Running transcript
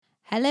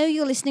Hello,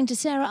 you're listening to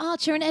Sarah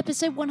Archer in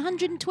episode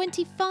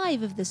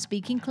 125 of the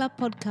Speaking Club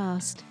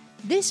podcast.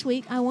 This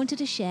week, I wanted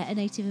to share a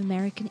Native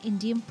American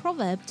Indian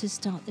proverb to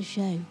start the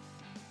show.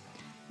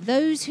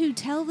 Those who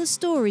tell the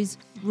stories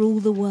rule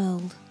the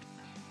world.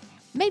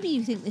 Maybe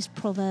you think this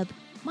proverb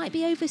might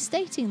be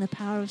overstating the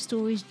power of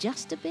stories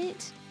just a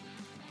bit.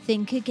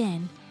 Think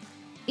again.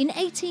 In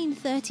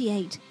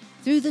 1838,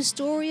 through the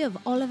story of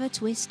Oliver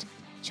Twist,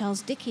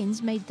 Charles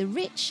Dickens made the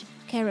rich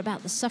care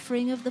about the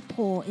suffering of the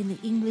poor in the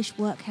English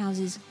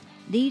workhouses,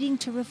 leading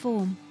to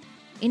reform.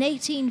 In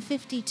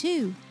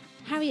 1852,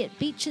 Harriet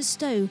Beecher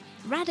Stowe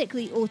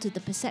radically altered the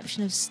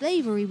perception of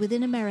slavery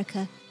within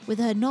America with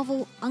her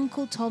novel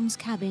Uncle Tom's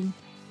Cabin.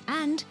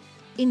 And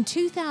in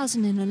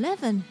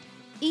 2011,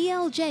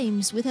 E.L.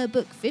 James, with her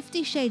book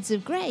 50 Shades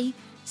of Grey,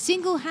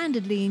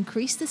 single-handedly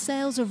increased the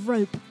sales of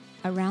rope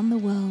around the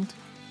world.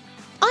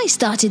 I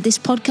started this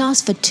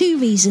podcast for two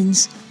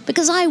reasons.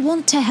 Because I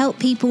want to help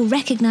people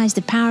recognise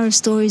the power of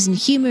stories and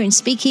humour in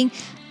speaking,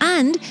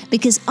 and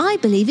because I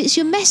believe it's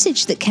your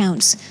message that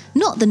counts,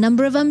 not the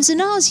number of ums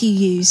and ahs you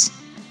use.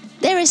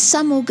 There are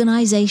some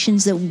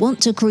organisations that want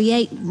to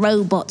create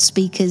robot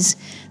speakers.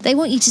 They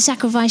want you to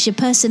sacrifice your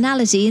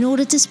personality in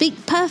order to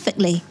speak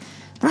perfectly.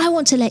 But I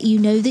want to let you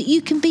know that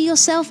you can be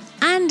yourself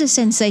and a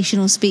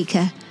sensational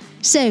speaker.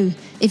 So,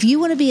 if you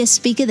want to be a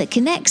speaker that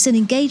connects and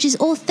engages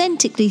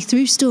authentically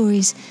through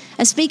stories,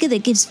 a speaker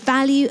that gives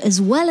value as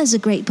well as a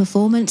great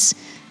performance,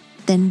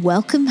 then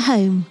welcome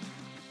home.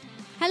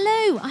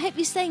 Hello, I hope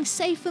you're staying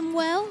safe and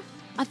well.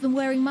 I've been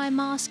wearing my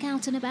mask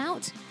out and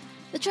about.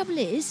 The trouble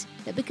is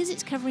that because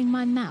it's covering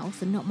my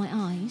mouth and not my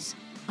eyes,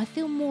 I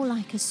feel more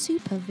like a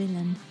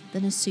supervillain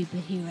than a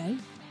superhero.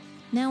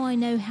 Now I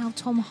know how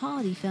Tom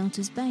Hardy felt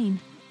as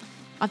Bane.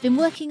 I've been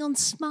working on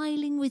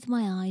smiling with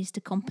my eyes to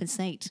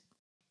compensate.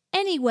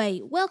 Anyway,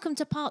 welcome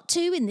to part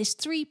 2 in this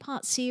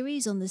 3-part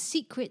series on the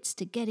secrets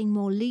to getting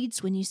more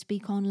leads when you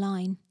speak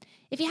online.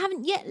 If you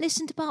haven't yet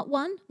listened to part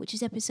 1, which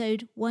is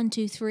episode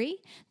 123,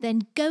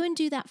 then go and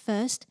do that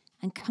first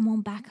and come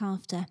on back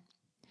after.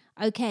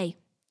 Okay,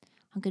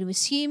 I'm going to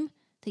assume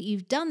that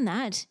you've done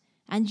that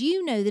and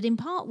you know that in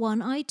part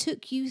 1 I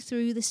took you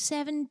through the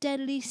 7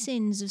 deadly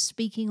sins of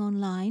speaking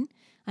online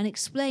and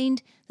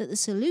explained that the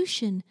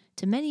solution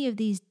to many of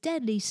these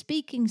deadly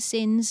speaking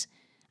sins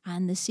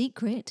and the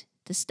secret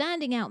to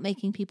standing out,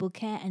 making people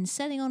care and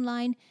selling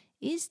online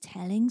is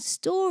telling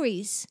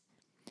stories.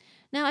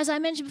 Now, as I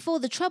mentioned before,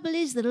 the trouble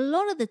is that a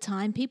lot of the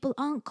time people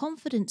aren't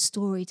confident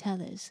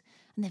storytellers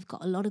and they've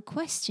got a lot of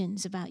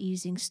questions about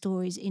using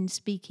stories in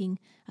speaking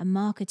and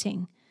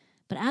marketing.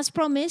 But as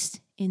promised,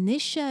 in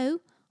this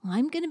show,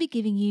 I'm going to be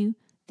giving you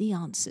the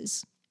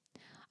answers.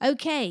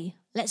 Okay,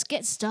 let's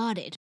get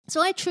started.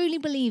 So I truly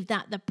believe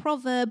that the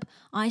proverb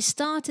I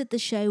started the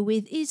show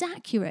with is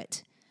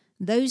accurate.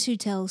 Those who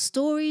tell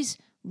stories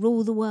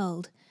rule the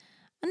world.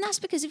 And that's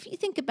because if you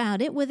think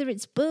about it, whether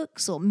it's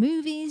books or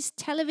movies,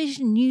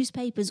 television,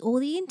 newspapers,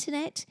 or the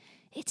internet,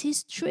 it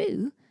is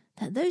true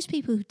that those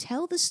people who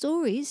tell the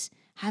stories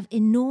have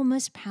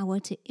enormous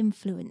power to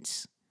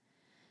influence.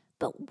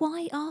 But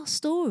why are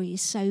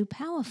stories so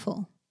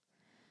powerful?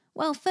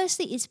 Well,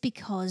 firstly, it's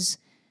because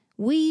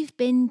we've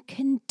been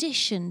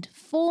conditioned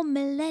for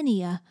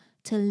millennia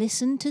to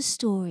listen to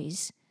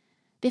stories.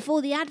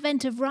 Before the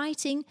advent of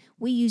writing,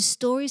 we used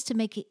stories to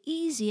make it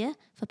easier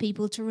for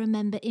people to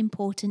remember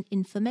important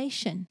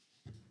information.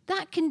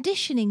 That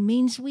conditioning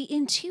means we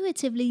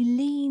intuitively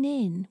lean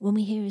in when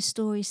we hear a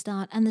story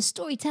start, and the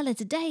storyteller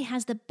today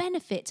has the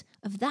benefit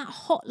of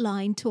that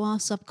hotline to our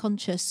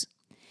subconscious.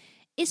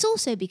 It's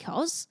also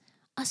because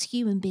us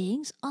human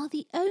beings are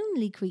the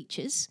only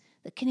creatures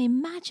that can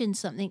imagine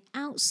something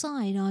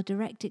outside our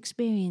direct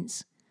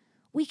experience.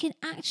 We can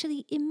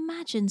actually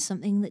imagine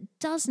something that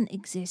doesn't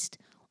exist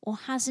or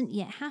hasn't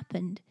yet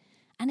happened,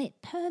 and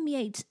it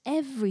permeates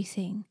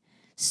everything.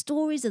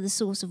 Stories are the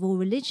source of all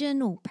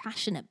religion, all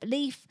passionate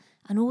belief,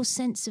 and all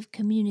sense of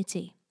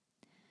community.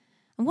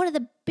 And one of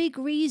the big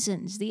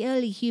reasons the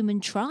early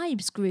human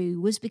tribes grew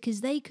was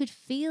because they could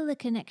feel a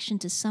connection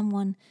to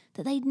someone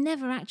that they'd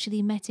never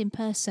actually met in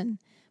person,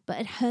 but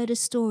had heard a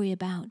story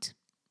about.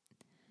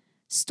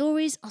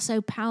 Stories are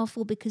so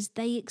powerful because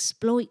they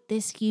exploit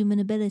this human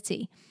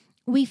ability.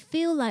 We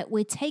feel like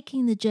we're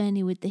taking the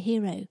journey with the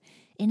hero,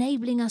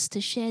 enabling us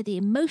to share the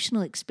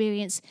emotional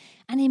experience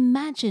and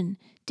imagine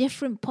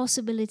different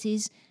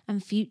possibilities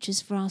and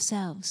futures for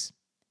ourselves.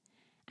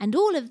 And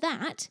all of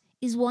that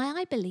is why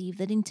I believe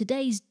that in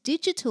today's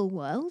digital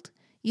world,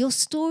 your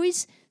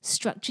stories,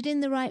 structured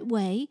in the right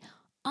way,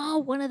 are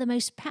one of the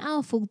most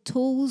powerful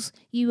tools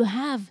you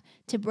have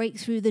to break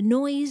through the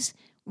noise,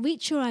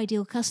 reach your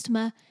ideal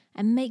customer,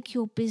 and make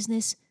your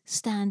business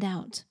stand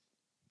out.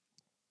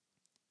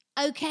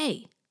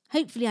 Okay,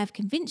 hopefully I've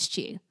convinced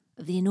you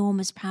of the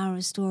enormous power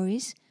of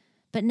stories.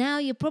 But now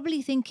you're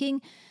probably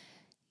thinking,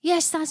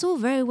 yes, that's all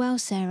very well,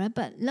 Sarah,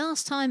 but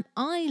last time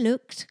I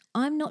looked,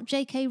 I'm not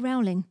J.K.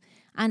 Rowling.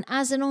 And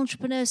as an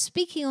entrepreneur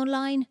speaking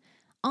online,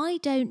 I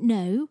don't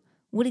know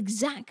what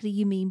exactly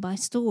you mean by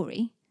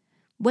story,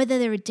 whether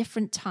there are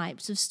different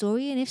types of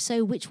story, and if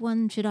so, which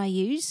one should I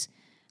use?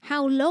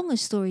 how long a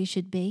story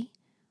should be,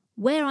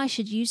 where I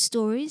should use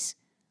stories,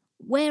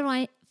 where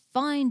I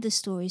find the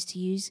stories to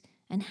use,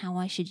 and how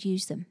I should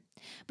use them.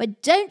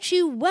 But don't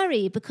you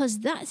worry, because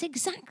that's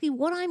exactly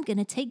what I'm going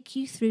to take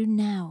you through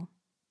now.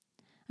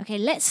 Okay,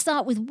 let's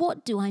start with,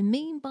 what do I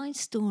mean by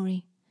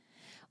story?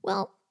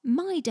 Well,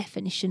 my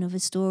definition of a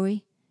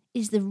story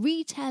is the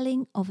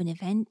retelling of an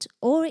event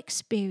or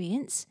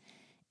experience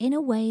in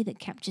a way that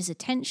captures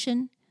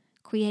attention,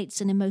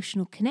 creates an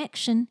emotional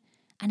connection,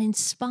 and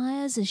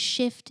inspires a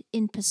shift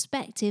in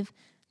perspective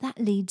that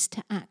leads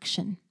to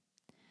action.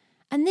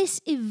 And this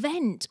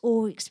event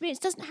or experience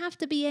doesn't have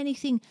to be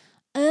anything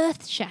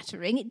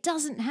earth-shattering. It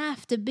doesn't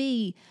have to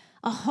be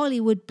a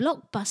Hollywood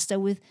blockbuster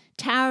with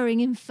towering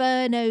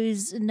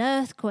infernos and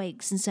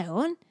earthquakes and so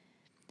on.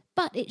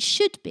 But it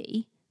should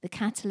be the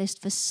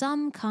catalyst for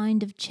some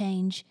kind of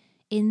change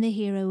in the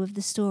hero of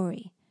the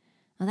story.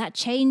 Now, that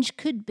change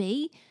could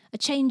be a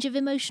change of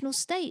emotional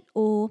state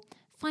or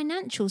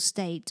financial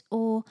state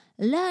or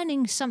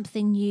learning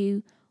something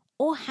new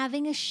or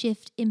having a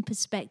shift in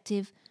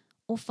perspective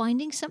or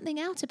finding something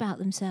out about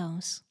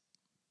themselves.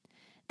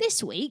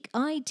 This week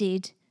I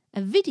did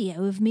a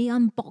video of me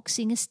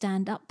unboxing a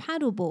stand-up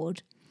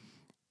paddleboard.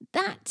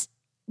 That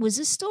was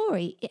a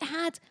story. It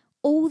had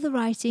all the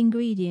right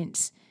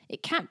ingredients.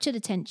 It captured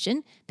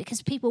attention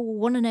because people will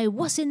want to know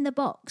what's in the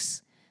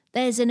box.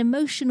 There's an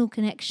emotional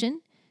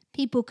connection.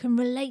 People can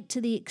relate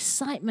to the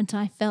excitement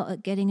I felt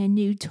at getting a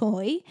new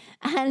toy,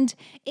 and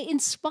it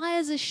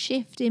inspires a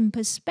shift in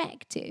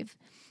perspective.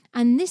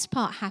 And this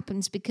part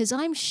happens because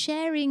I'm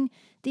sharing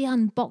the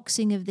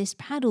unboxing of this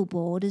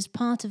paddleboard as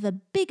part of a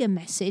bigger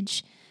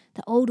message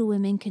that older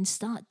women can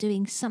start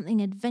doing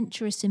something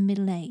adventurous in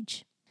middle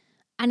age.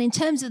 And in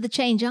terms of the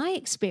change I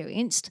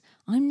experienced,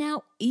 I'm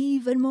now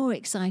even more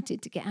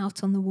excited to get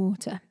out on the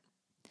water.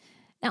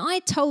 Now, I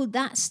told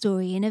that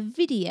story in a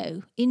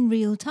video in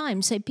real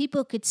time so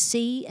people could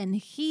see and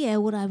hear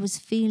what I was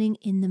feeling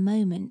in the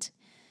moment.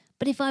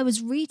 But if I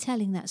was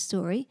retelling that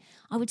story,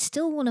 I would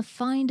still want to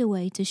find a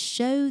way to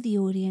show the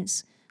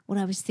audience what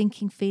I was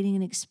thinking, feeling,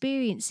 and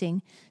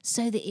experiencing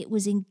so that it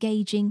was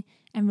engaging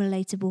and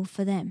relatable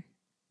for them.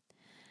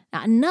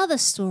 Now, another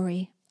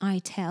story I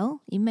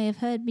tell, you may have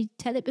heard me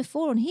tell it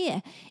before on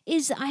here,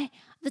 is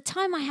the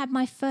time I had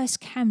my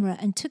first camera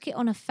and took it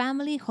on a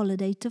family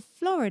holiday to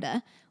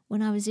Florida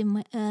when I was in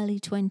my early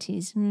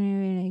 20s,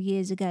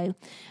 years ago.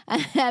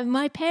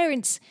 My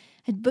parents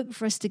had booked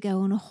for us to go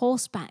on a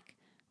horseback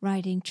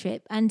riding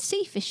trip and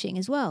sea fishing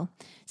as well.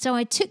 So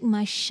I took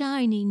my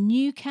shiny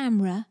new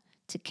camera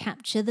to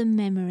capture the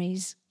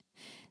memories.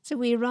 So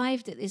we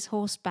arrived at this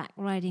horseback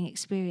riding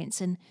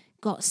experience and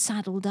got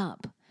saddled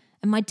up.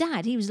 And my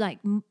dad, he was like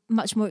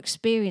much more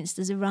experienced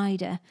as a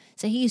rider.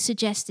 So he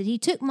suggested he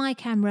took my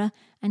camera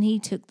and he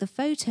took the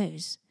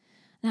photos.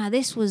 Now,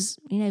 this was,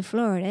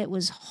 Florida. It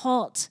was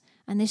hot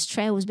and this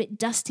trail was a bit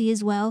dusty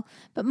as well.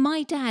 But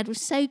my dad was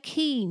so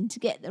keen to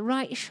get the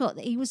right shot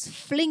that he was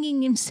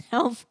flinging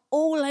himself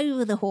all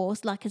over the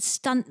horse like a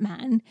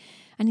stuntman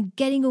and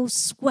getting all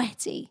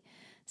sweaty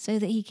so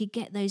that he could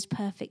get those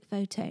perfect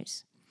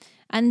photos.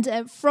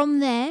 And from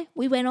there,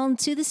 we went on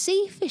to the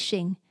sea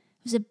fishing.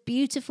 It was a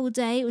beautiful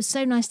day. It was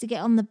so nice to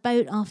get on the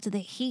boat after the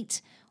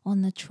heat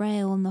on the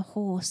trail on the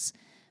horse.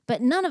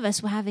 But none of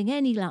us were having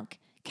any luck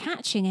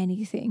catching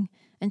anything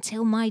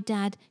until my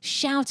dad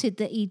shouted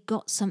that he'd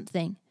got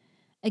something.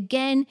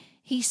 Again,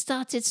 he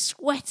started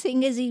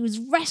sweating as he was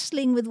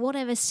wrestling with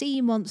whatever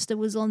sea monster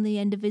was on the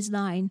end of his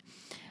line.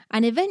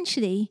 And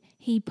eventually,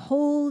 he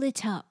pulled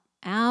it up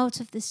out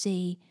of the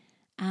sea,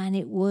 and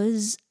it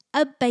was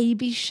a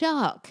baby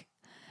shark.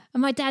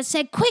 And my dad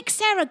said, "Quick,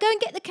 Sarah, go and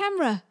get the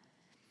camera."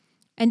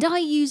 And I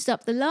used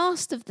up the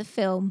last of the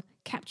film,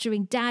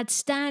 capturing Dad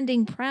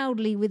standing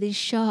proudly with his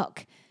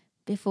shark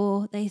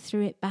before they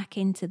threw it back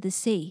into the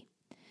sea.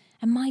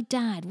 And my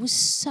dad was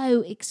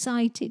so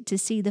excited to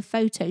see the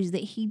photos that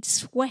he'd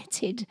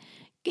sweated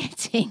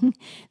getting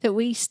that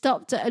we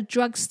stopped at a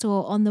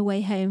drugstore on the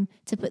way home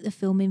to put the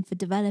film in for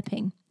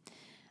developing.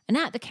 And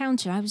at the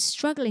counter, I was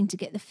struggling to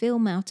get the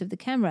film out of the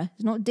camera.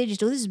 It's not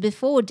digital. This is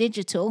before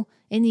digital,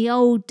 in the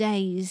old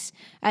days.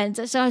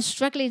 And so I was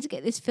struggling to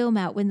get this film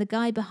out when the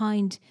guy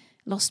behind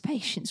lost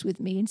patience with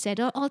me and said,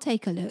 I'll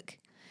take a look.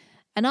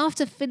 And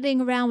after fiddling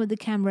around with the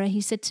camera,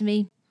 he said to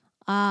me,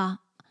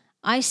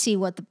 I see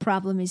what the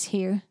problem is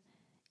here.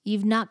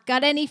 You've not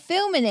got any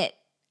film in it.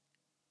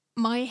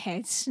 My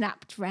head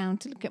snapped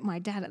round to look at my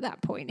dad at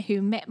that point,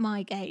 who met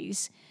my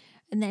gaze.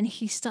 And then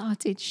he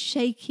started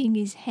shaking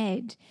his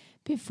head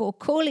before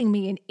calling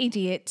me an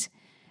idiot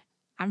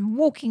and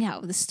walking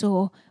out of the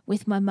store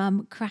with my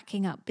mum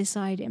cracking up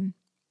beside him.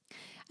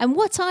 And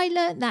what I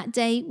learnt that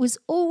day was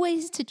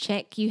always to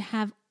check you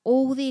have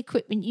all the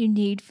equipment you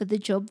need for the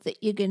job that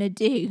you're going to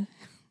do.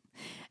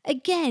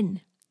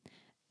 Again,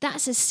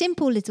 that's a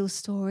simple little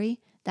story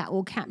that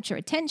will capture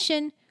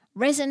attention,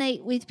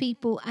 resonate with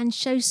people, and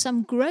show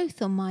some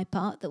growth on my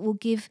part that will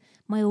give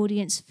my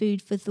audience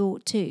food for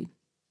thought too.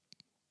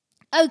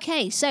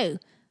 Okay, so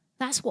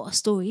that's what a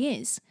story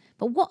is.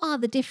 But what are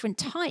the different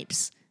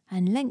types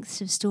and lengths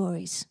of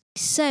stories?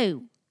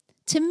 So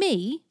To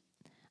me,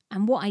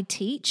 and what I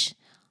teach,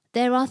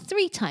 there are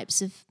three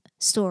types of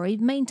story,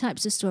 main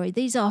types of story.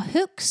 These are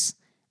hooks,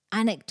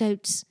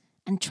 anecdotes,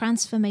 and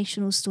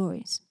transformational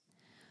stories.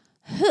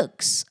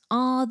 Hooks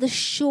are the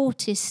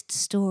shortest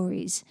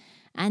stories,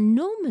 and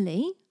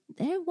normally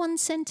they're one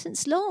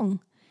sentence long.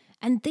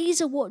 And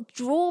these are what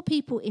draw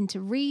people in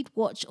to read,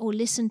 watch, or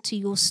listen to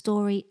your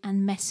story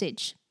and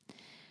message.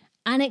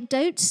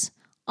 Anecdotes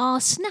are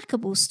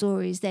snackable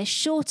stories. They're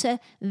shorter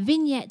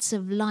vignettes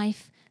of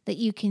life that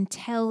you can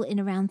tell in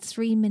around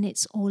 3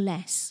 minutes or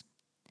less.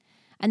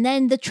 And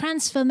then the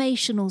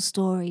transformational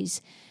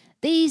stories.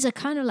 These are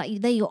kind of like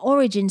they're your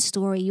origin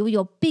story or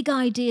your big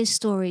idea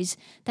stories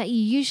that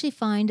you usually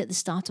find at the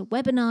start of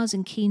webinars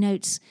and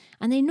keynotes,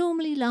 and they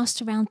normally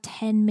last around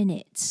 10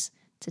 minutes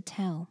to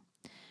tell.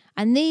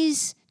 And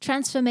these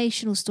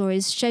transformational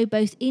stories show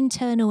both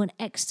internal and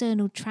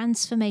external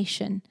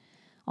transformation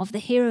of the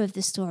hero of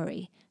the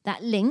story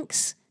that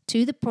links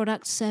to the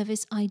product,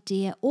 service,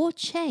 idea, or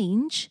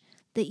change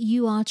that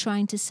you are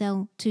trying to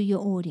sell to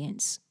your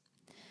audience.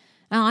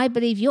 Now, I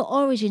believe your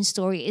origin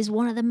story is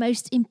one of the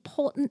most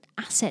important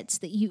assets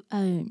that you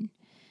own.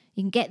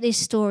 You can get this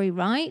story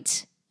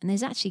right, and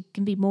there's actually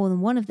can be more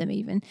than one of them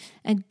even,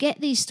 and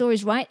get these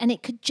stories right, and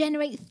it could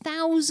generate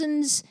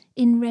thousands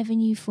in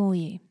revenue for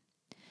you.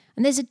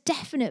 And there's a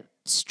definite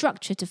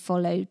structure to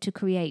follow to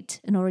create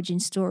an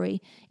origin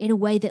story in a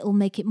way that will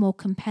make it more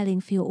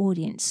compelling for your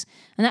audience.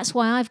 And that's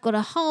why I've got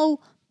a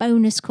whole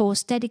bonus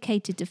course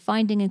dedicated to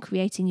finding and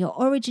creating your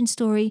origin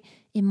story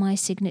in my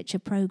signature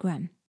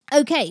program.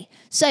 Okay,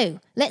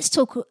 so let's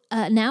talk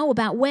now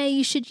about where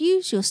you should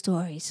use your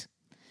stories.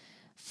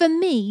 For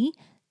me,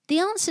 the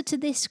answer to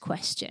this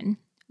question,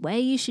 where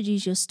you should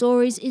use your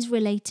stories, is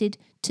related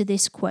to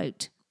this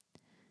quote.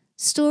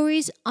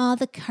 Stories are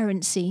the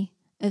currency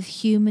of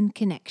human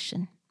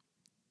connection.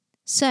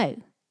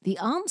 So, the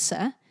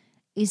answer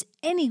is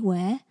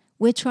anywhere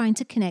we're trying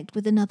to connect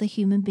with another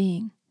human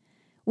being,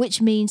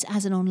 which means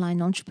as an online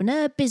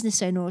entrepreneur,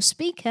 business owner, or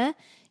speaker,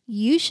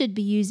 you should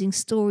be using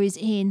stories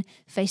in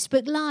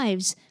Facebook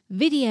Lives,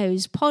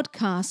 videos,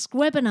 podcasts,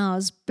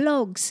 webinars,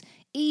 blogs,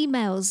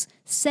 emails,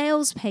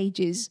 sales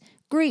pages,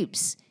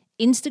 groups,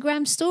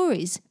 Instagram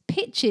stories,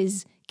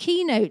 pictures,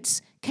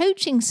 keynotes,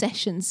 coaching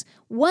sessions,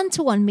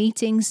 one-to-one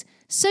meetings,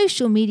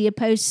 social media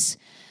posts.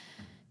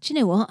 Do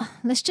you know what?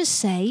 Let's just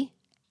say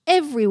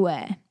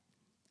everywhere.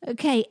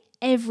 Okay,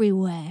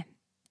 everywhere.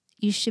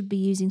 You should be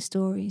using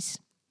stories.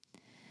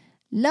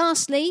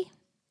 Lastly,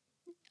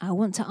 I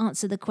want to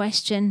answer the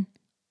question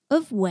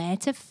of where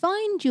to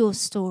find your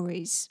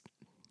stories.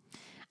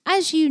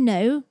 As you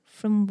know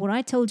from what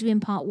I told you in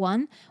part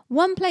one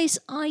place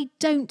I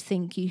don't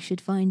think you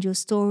should find your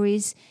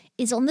stories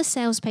is on the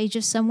sales page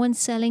of someone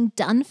selling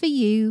done for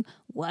you,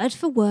 word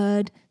for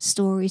word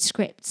story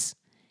scripts.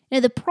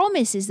 Now, the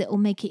promise is that it will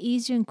make it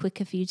easier and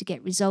quicker for you to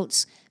get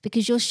results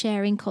because you're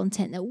sharing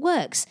content that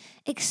works.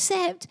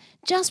 Except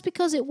just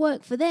because it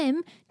worked for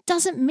them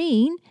doesn't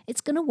mean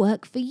it's going to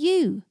work for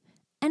you.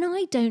 And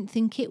I don't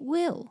think it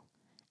will.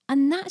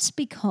 And that's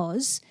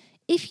because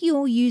if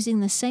you're using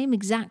the same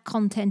exact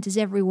content as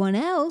everyone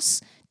else,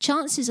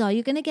 chances are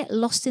you're going to get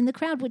lost in the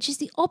crowd, which is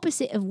the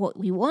opposite of what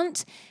we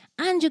want,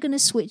 and you're going to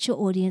switch your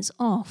audience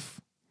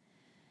off.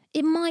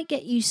 It might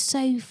get you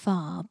so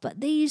far, but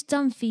these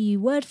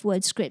done-for-you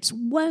word-for-word scripts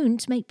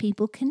won't make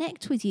people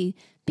connect with you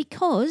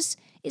because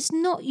it's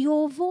not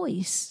your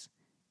voice.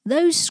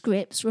 Those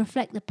scripts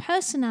reflect the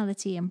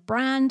personality and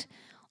brand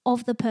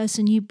of the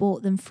person you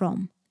bought them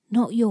from,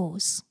 not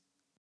yours.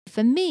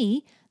 For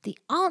me, the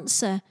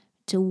answer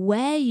to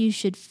where you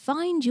should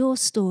find your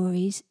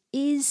stories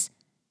is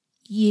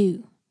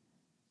you.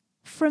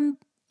 From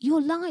your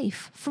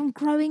life, from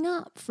growing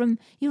up, from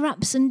your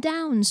ups and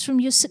downs, from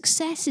your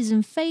successes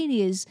and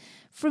failures,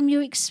 from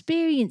your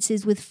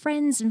experiences with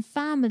friends and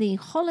family,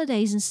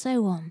 holidays and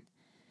so on.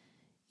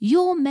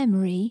 Your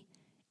memory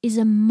is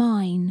a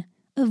mine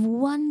of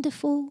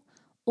wonderful,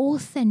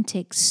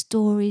 authentic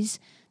stories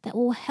that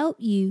will help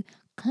you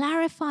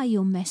clarify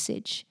your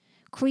message,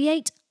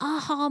 create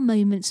aha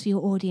moments for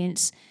your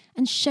audience,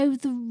 and show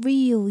the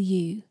real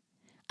you.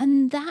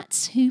 And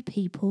that's who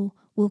people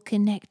will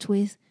connect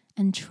with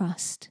and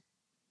trust.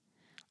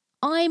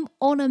 I'm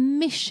on a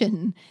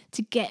mission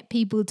to get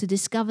people to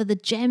discover the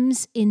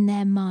gems in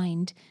their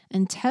mind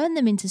and turn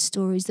them into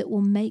stories that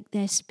will make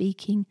their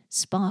speaking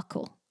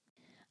sparkle.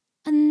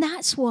 And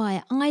that's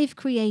why I've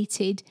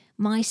created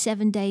my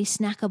 7-day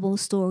snackable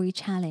story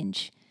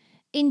challenge.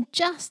 In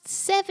just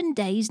 7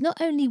 days,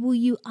 not only will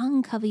you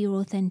uncover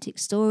your authentic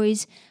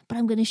stories, but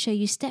I'm going to show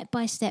you step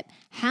by step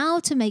how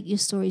to make your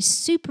stories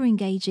super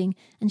engaging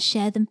and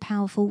share them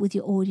powerful with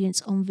your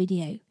audience on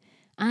video.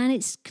 And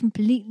it's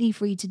completely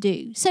free to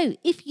do. So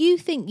if you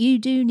think you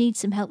do need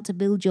some help to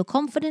build your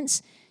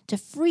confidence, to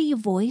free your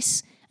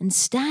voice and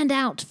stand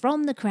out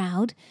from the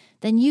crowd,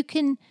 then you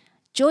can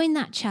join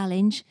that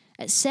challenge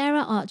at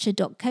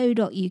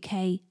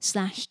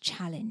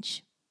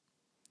saraharcher.co.uk/challenge.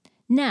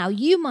 Now,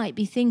 you might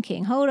be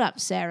thinking, hold up,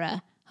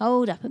 Sarah,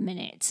 hold up a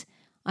minute.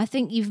 I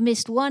think you've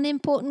missed one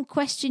important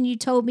question you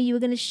told me you were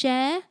going to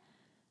share.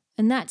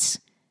 and that's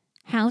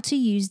how to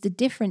use the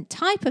different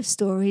type of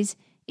stories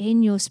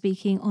in your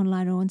speaking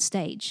online or on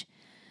stage.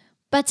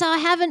 But I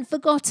haven't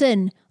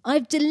forgotten.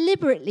 I've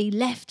deliberately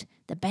left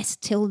the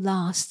best till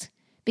last,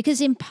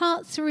 because in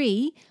part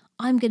 3,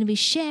 I'm going to be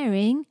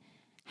sharing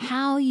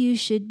how you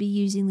should be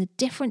using the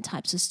different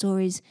types of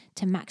stories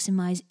to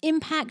maximize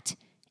impact,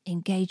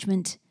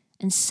 engagement,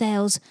 and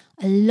sales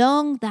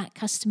along that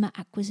customer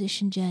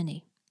acquisition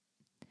journey.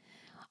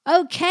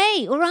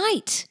 Okay, all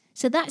right.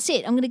 So that's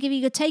it. I'm going to give you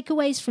your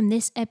takeaways from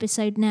this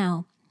episode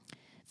now.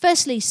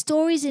 Firstly,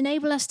 stories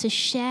enable us to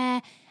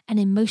share an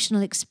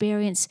emotional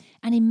experience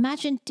and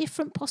imagine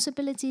different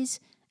possibilities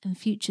and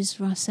futures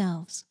for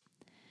ourselves.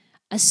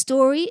 A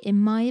story,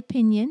 in my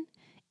opinion,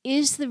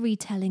 is the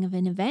retelling of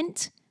an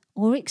event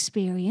or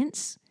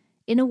experience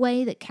in a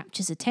way that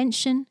captures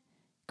attention,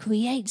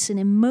 creates an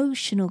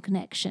emotional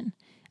connection,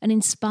 and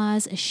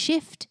inspires a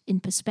shift in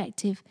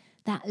perspective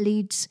that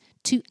leads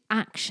to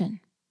action.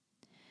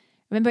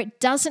 Remember, it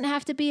doesn't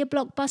have to be a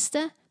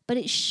blockbuster, but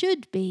it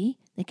should be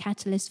the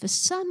catalyst for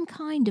some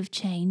kind of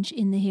change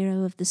in the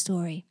hero of the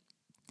story.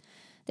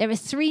 There are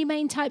 3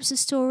 main types of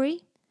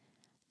story.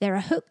 There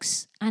are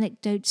hooks,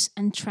 anecdotes,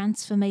 and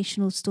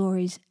transformational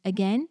stories,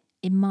 again,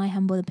 in my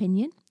humble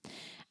opinion.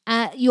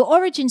 Your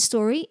origin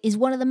story is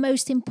one of the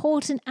most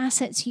important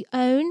assets you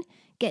own.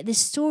 Get this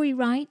story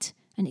right,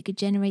 and it could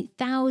generate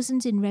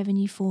thousands in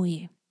revenue for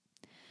you.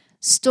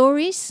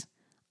 Stories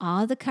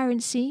are the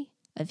currency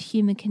of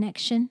human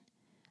connection,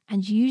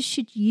 and you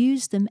should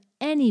use them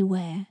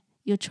anywhere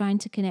you're trying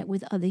to connect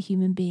with other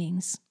human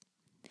beings.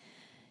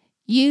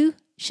 You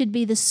should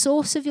be the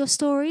source of your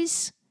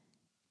stories,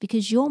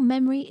 because your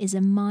memory is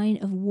a mine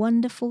of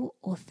wonderful,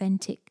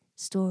 authentic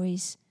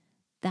stories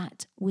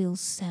that will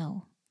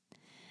sell.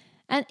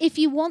 And if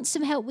you want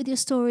some help with your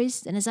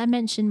stories, then as I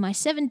mentioned, my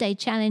 7-day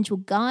challenge will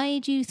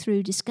guide you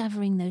through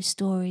discovering those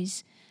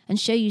stories and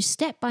show you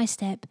step by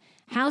step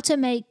how to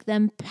make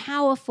them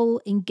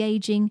powerful,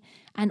 engaging,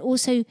 and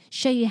also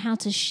show you how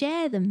to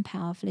share them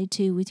powerfully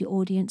too with your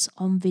audience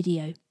on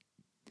video.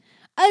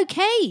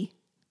 Okay,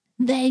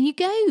 there you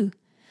go.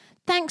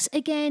 Thanks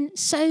again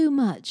so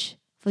much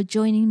for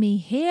joining me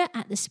here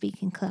at the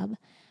Speaking Club.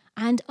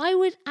 And I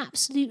would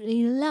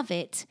absolutely love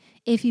it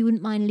if you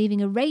wouldn't mind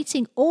leaving a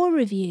rating or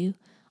review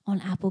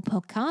on Apple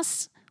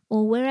Podcasts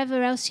or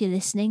wherever else you're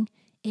listening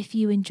if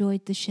you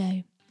enjoyed the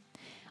show.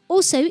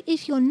 Also,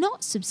 if you're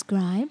not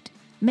subscribed,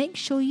 make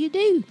sure you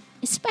do,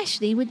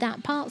 especially with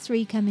that part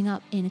 3 coming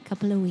up in a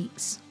couple of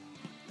weeks.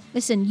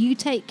 Listen, you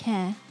take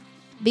care,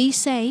 be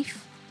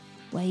safe,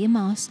 wear your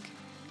mask,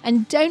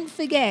 and don't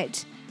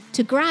forget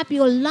to grab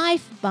your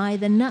life by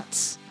the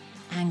nuts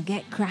and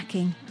get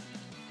cracking.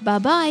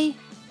 Bye-bye.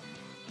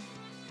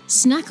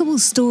 Snackable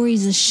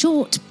stories are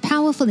short,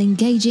 powerful,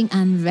 engaging,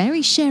 and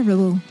very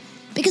shareable.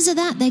 Because of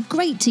that, they're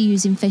great to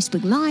use in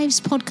Facebook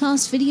Lives,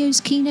 podcasts,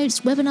 videos,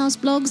 keynotes, webinars,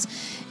 blogs,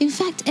 in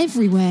fact,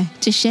 everywhere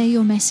to share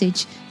your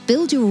message,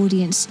 build your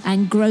audience,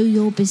 and grow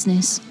your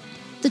business.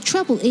 The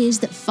trouble is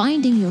that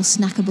finding your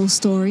snackable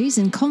stories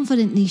and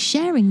confidently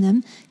sharing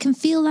them can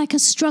feel like a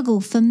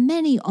struggle for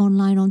many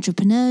online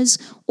entrepreneurs,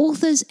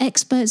 authors,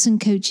 experts, and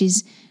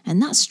coaches,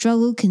 and that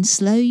struggle can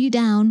slow you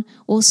down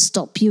or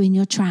stop you in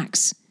your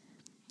tracks.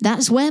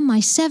 That's where my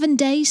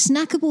 7-day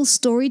Snackable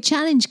Story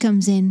Challenge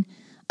comes in.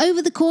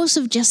 Over the course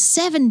of just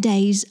 7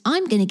 days,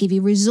 I'm going to give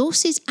you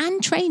resources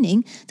and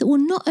training that will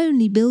not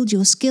only build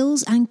your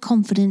skills and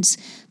confidence,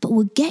 but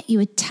will get you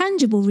a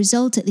tangible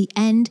result at the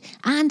end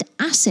and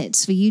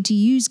assets for you to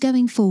use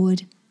going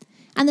forward.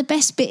 And the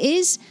best bit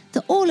is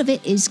that all of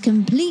it is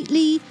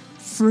completely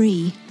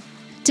free.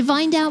 To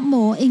find out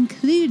more,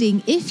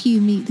 including if you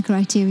meet the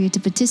criteria to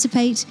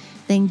participate,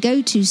 then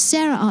go to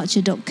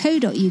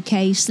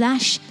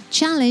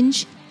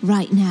saraharcher.co.uk/challenge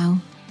right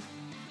now.